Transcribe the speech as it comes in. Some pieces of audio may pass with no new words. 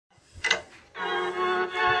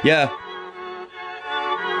Yeah.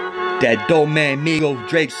 That DopeMane Ft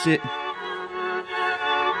Drake shit.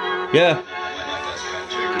 Yeah.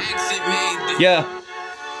 Yeah.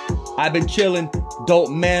 I've been chillin'.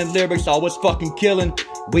 DopeMane lyrics always fucking killin'.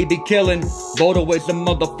 We be killin'. Motorways and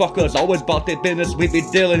motherfuckers always bout their business. We be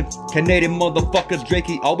dealin'. Canadian motherfuckers.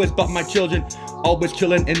 Drakey always bout my children. Always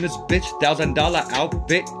chillin' in this bitch. $1,000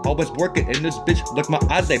 outfit. Always working in this bitch. Look, my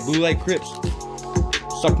eyes, they blue like Crips.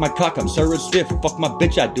 Suck my cock, I'm Sarah stiff. Fuck my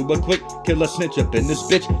bitch, I do it quick. Kill a snitch up in this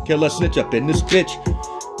bitch. Kill a snitch up in this bitch.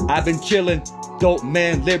 I've been chillin'.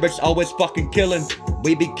 DopeMane lyrics always fucking killin'.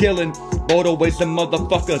 We be killin'. Motorways and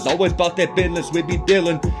motherfuckers always bout their business. We be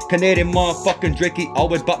dealin'. Canadian motherfucking Drakey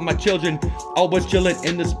always bout my children. Always chillin'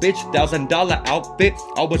 in this bitch. $1,000 outfit.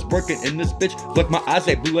 Always working in this bitch. Look, my eyes,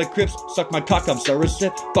 they blue like Crips. Suck my cock, I'm Sarah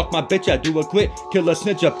stiff. Fuck my bitch, I do it quick. Kill a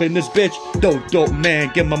snitch up in this bitch.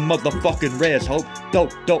 DopeMane, give my motherfucking res hope.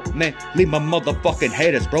 DopeMane, leave my motherfucking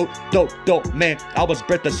haters, bro. DopeMane, I was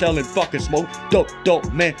bred to sellin' fucking smoke.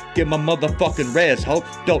 DopeMane, give my motherfucking res hope.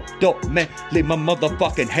 DopeMane, leave my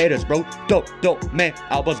motherfucking haters, bro. DopeMane,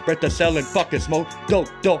 I was bred to sellin' fucking smoke.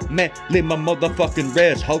 DopeMane, leave my motherfucking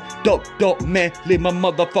res hope. DopeMane, leave my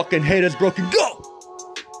motherfucking haters broken. Go!